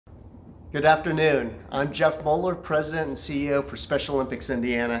Good afternoon. I'm Jeff Moeller, President and CEO for Special Olympics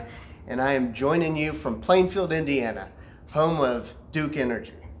Indiana, and I am joining you from Plainfield, Indiana, home of Duke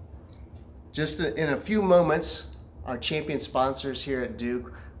Energy. Just in a few moments, our champion sponsors here at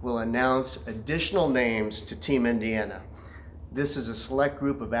Duke will announce additional names to Team Indiana. This is a select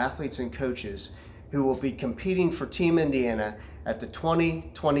group of athletes and coaches who will be competing for Team Indiana at the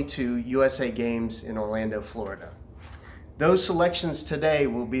 2022 USA Games in Orlando, Florida. Those selections today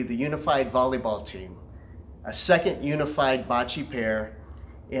will be the unified volleyball team, a second unified bocce pair,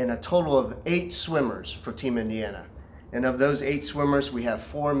 and a total of 8 swimmers for Team Indiana. And of those 8 swimmers, we have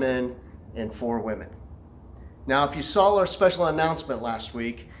 4 men and 4 women. Now, if you saw our special announcement last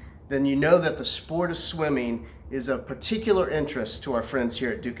week, then you know that the sport of swimming is of particular interest to our friends here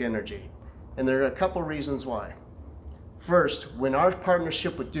at Duke Energy. And there are a couple reasons why. First, when our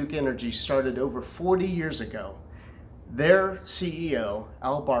partnership with Duke Energy started over 40 years ago, their CEO,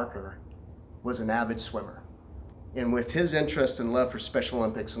 Al Barker, was an avid swimmer. And with his interest and love for Special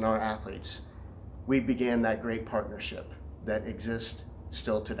Olympics and our athletes, we began that great partnership that exists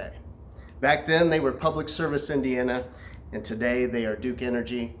still today. Back then, they were Public Service Indiana, and today they are Duke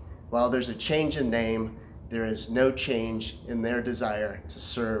Energy. While there's a change in name, there is no change in their desire to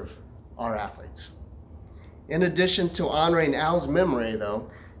serve our athletes. In addition to honoring Al's memory, though,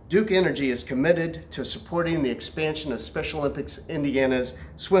 Duke Energy is committed to supporting the expansion of Special Olympics Indiana's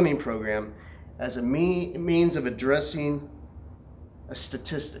swimming program as a means of addressing a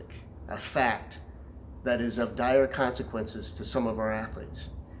statistic, a fact that is of dire consequences to some of our athletes.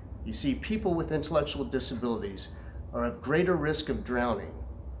 You see, people with intellectual disabilities are at greater risk of drowning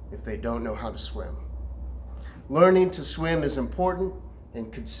if they don't know how to swim. Learning to swim is important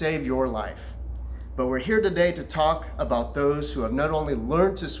and could save your life. But we're here today to talk about those who have not only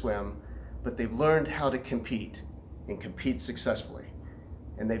learned to swim, but they've learned how to compete and compete successfully.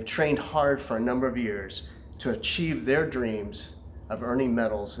 And they've trained hard for a number of years to achieve their dreams of earning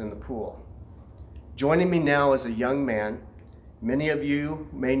medals in the pool. Joining me now is a young man, many of you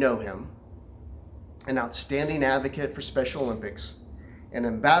may know him, an outstanding advocate for Special Olympics, an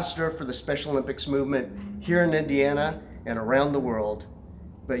ambassador for the Special Olympics movement here in Indiana and around the world.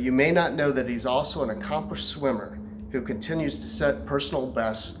 But you may not know that he's also an accomplished swimmer who continues to set personal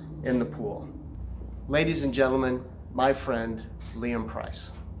bests in the pool. Ladies and gentlemen, my friend, Liam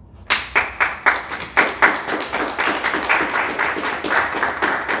Price.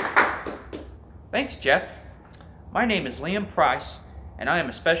 Thanks, Jeff. My name is Liam Price, and I am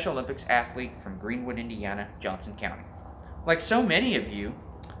a Special Olympics athlete from Greenwood, Indiana, Johnson County. Like so many of you,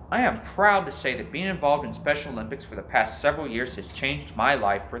 I am proud to say that being involved in Special Olympics for the past several years has changed my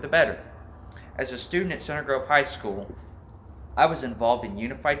life for the better. As a student at Center Grove High School, I was involved in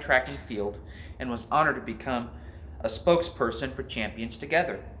unified track and field and was honored to become a spokesperson for Champions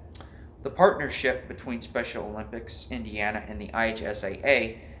Together. The partnership between Special Olympics Indiana and the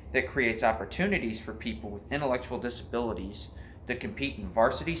IHSAA that creates opportunities for people with intellectual disabilities to compete in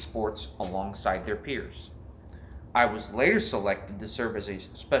varsity sports alongside their peers. I was later selected to serve as a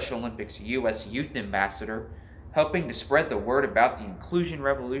Special Olympics U.S. Youth Ambassador, helping to spread the word about the inclusion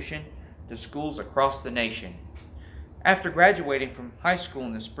revolution to schools across the nation. After graduating from high school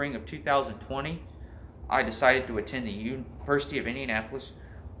in the spring of 2020, I decided to attend the University of Indianapolis,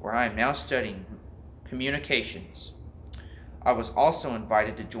 where I am now studying communications. I was also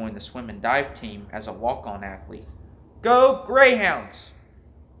invited to join the swim and dive team as a walk-on athlete. Go Greyhounds!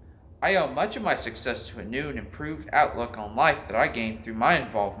 I owe much of my success to a new and improved outlook on life that I gained through my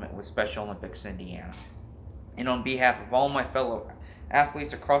involvement with Special Olympics Indiana. And on behalf of all my fellow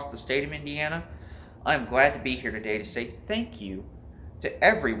athletes across the state of Indiana, I am glad to be here today to say thank you to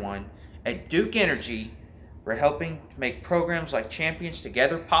everyone at Duke Energy for helping to make programs like Champions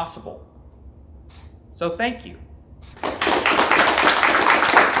Together possible. So thank you.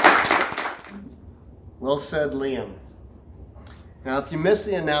 Well said, Liam. Now, if you missed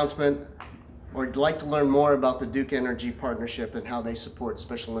the announcement or you'd like to learn more about the Duke Energy partnership and how they support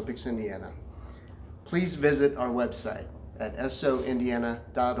Special Olympics Indiana, please visit our website at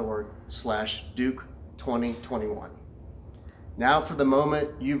soindiana.org/Duke2021. Now for the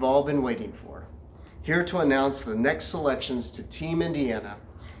moment you've all been waiting for. Here to announce the next selections to Team Indiana,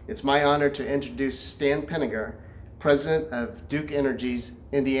 it's my honor to introduce Stan Penninger, President of Duke Energy's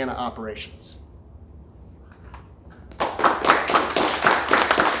Indiana Operations.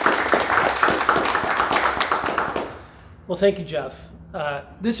 Well, thank you, Jeff.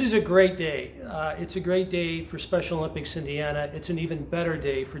 This is a great day. It's a great day for Special Olympics Indiana. It's an even better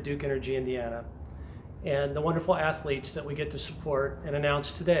day for Duke Energy Indiana and the wonderful athletes that we get to support and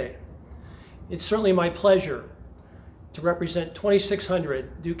announce today. It's certainly my pleasure to represent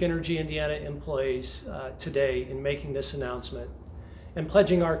 2,600 Duke Energy Indiana employees today in making this announcement and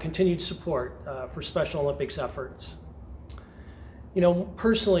pledging our continued support for Special Olympics efforts. You know,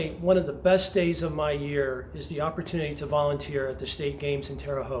 personally, one of the best days of my year is the opportunity to volunteer at the State Games in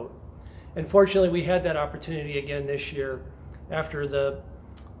Terre Haute. And fortunately, we had that opportunity again this year after the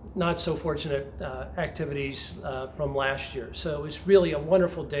not so fortunate activities from last year. So it was really a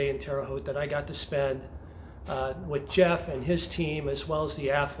wonderful day in Terre Haute that I got to spend with Jeff and his team, as well as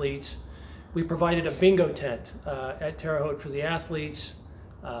the athletes. We provided a bingo tent at Terre Haute for the athletes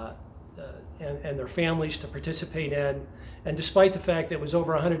and their families to participate in. And despite the fact that it was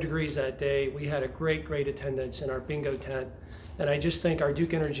over 100 degrees that day, we had a great attendance in our bingo tent. And I just thank our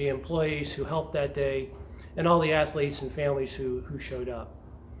Duke Energy employees who helped that day and all the athletes and families who showed up.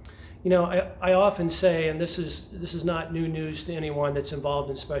 You know, I often say, and this is not new news to anyone that's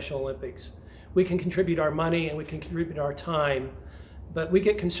involved in Special Olympics, we can contribute our money and we can contribute our time, but we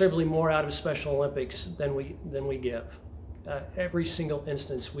get considerably more out of Special Olympics than we give. Every single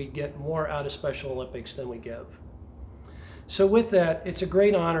instance, we get more out of Special Olympics than we give. So with that, it's a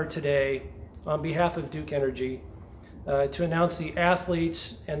great honor today, on behalf of Duke Energy, to announce the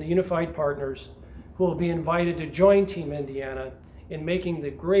athletes and the unified partners who will be invited to join Team Indiana in making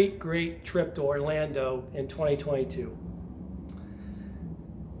the great trip to Orlando in 2022.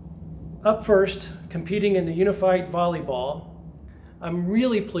 Up first, competing in the unified volleyball, I'm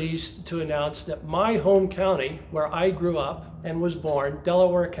really pleased to announce that my home county, where I grew up and was born,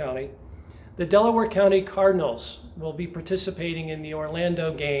 Delaware County, the Delaware County Cardinals will be participating in the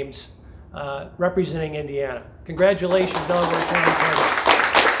Orlando Games representing Indiana. Congratulations, Delaware County Cardinals.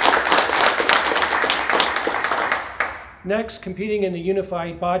 Next, competing in the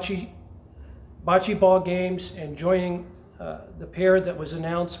unified bocce ball games and joining the pair that was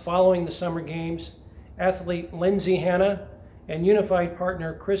announced following the summer games, athlete Lindsay Hanna and unified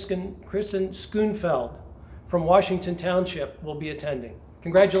partner Kristen Schoonfeld from Washington Township will be attending.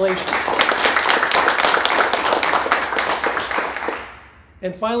 Congratulations.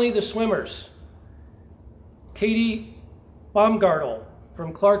 And finally, the swimmers. Katie Baumgartel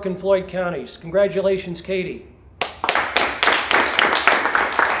from Clark and Floyd counties. Congratulations, Katie.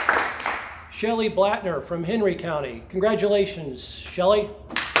 Shelley Blattner from Henry County. Congratulations, Shelley.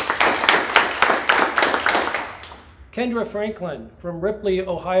 Kendra Franklin from Ripley,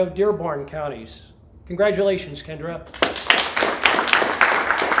 Ohio, Dearborn counties. Congratulations, Kendra.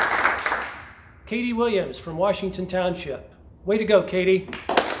 Katie Williams from Washington Township. Way to go, Katie.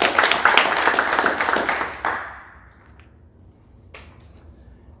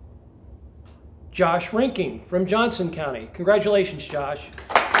 Josh Rinking from Johnson County. Congratulations, Josh.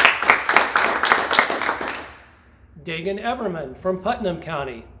 Dagan Everman from Putnam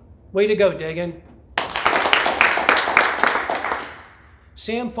County. Way to go, Dagan.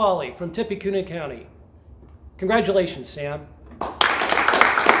 Sam Foley from Tippecanoe County. Congratulations, Sam.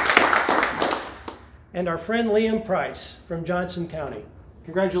 And our friend Liam Price from Johnson County.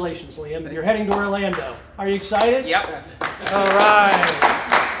 Congratulations, Liam. You're heading to Orlando. Are you excited? Yep. All right.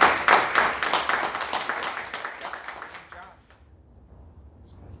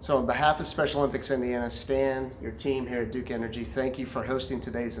 So on behalf of Special Olympics Indiana, Stan, your team here at Duke Energy, thank you for hosting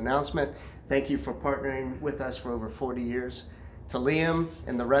today's announcement. Thank you for partnering with us for over 40 years. To Liam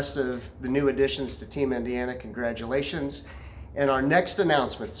and the rest of the new additions to Team Indiana, congratulations. And our next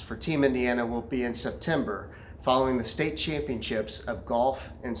announcements for Team Indiana will be in September, following the state championships of golf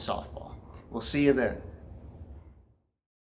and softball. We'll see you then.